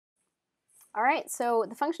All right, so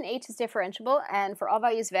the function h is differentiable, and for all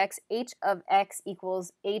values of x, h of x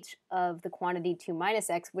equals h of the quantity 2 minus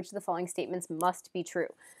x, which of the following statements must be true.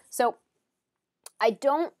 So I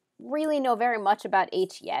don't really know very much about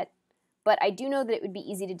h yet, but I do know that it would be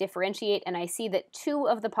easy to differentiate, and I see that two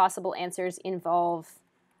of the possible answers involve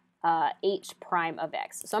h prime of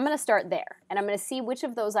x. So I'm going to start there, and I'm going to see which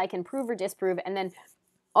of those I can prove or disprove, and then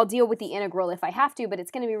I'll deal with the integral if I have to, but it's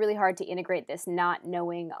going to be really hard to integrate this not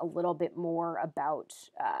knowing a little bit more about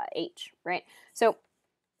h, right? So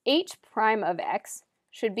h prime of x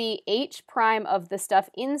should be h prime of the stuff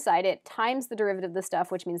inside it times the derivative of the stuff,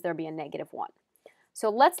 which means there'll be a negative 1. So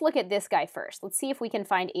let's look at this guy first. Let's see if we can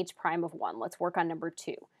find h prime of 1. Let's work on number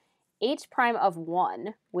 2. H prime of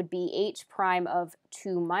 1 would be h prime of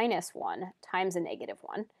 2 minus 1 times a negative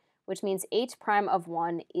 1, which means h prime of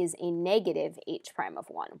 1 is a negative h prime of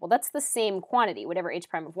 1. Well, that's the same quantity, whatever h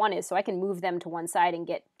prime of 1 is, so I can move them to one side and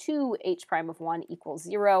get 2 h prime of 1 equals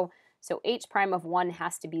 0, so h prime of 1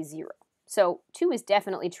 has to be 0. So 2 is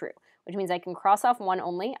definitely true, which means I can cross off 1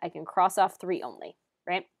 only, I can cross off 3 only,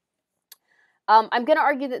 right? I'm going to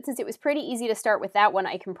argue that since it was pretty easy to start with that one,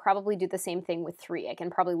 I can probably do the same thing with 3. I can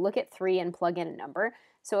probably look at 3 and plug in a number.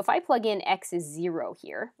 So if I plug in x is 0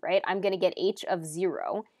 here, right, I'm going to get h of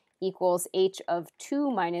 0 equals h of 2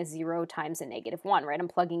 minus 0 times a negative 1, right? I'm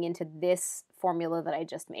plugging into this formula that I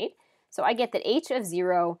just made. So I get that h of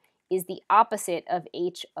 0 is the opposite of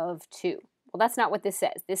h of 2. Well, that's not what this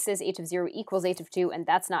says. This says h of 0 equals h of 2, and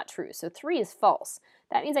that's not true. So 3 is false.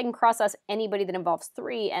 That means I can cross off anybody that involves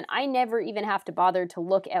 3, and I never even have to bother to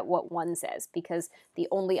look at what 1 says, because the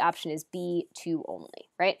only option is B, 2 only,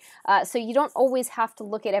 right? So you don't always have to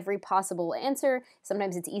look at every possible answer.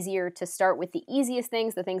 Sometimes it's easier to start with the easiest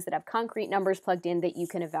things, the things that have concrete numbers plugged in that you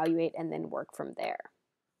can evaluate and then work from there.